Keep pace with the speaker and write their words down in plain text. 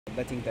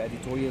letting the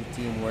editorial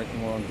team work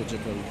more on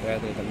digital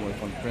rather than work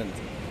on print.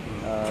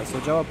 So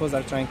Java Posts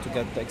are trying to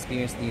get the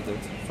experience needed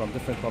from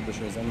different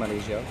publishers in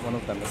Malaysia. One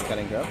of them is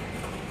Karangkraf,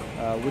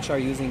 which are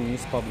using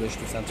News Publish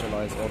to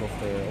centralize all of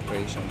their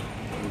operation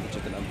in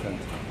digital and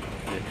print.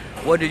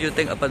 What do you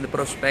think about the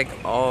prospect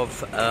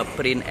of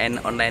print and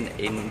online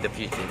in the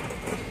future?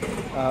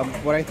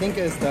 What I think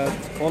is that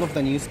all of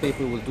the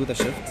newspaper will do the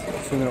shift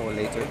sooner or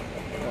later.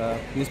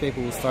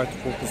 Newspaper will start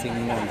focusing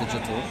more on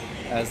digital,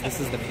 as this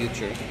is the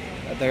future.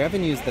 The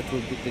revenues that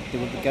they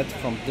will get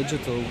from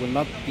digital will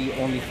not be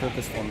only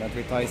focused on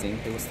advertising.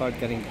 They will start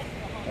getting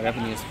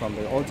revenues from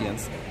their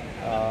audience,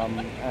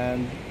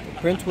 and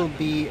print will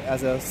be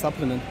as a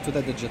supplement to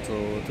the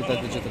digital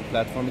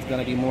platform. It's going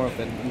to be more of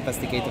an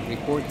investigative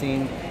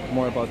reporting,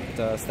 more about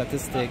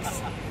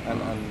statistics,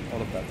 and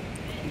all of that.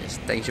 Yes,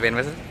 thank you very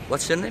much.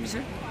 What's your name,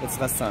 sir? It's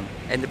Ghassan.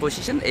 And the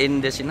position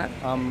in the Senate?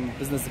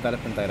 Business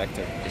Development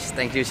Director. Yes,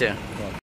 thank you, sir. Yeah.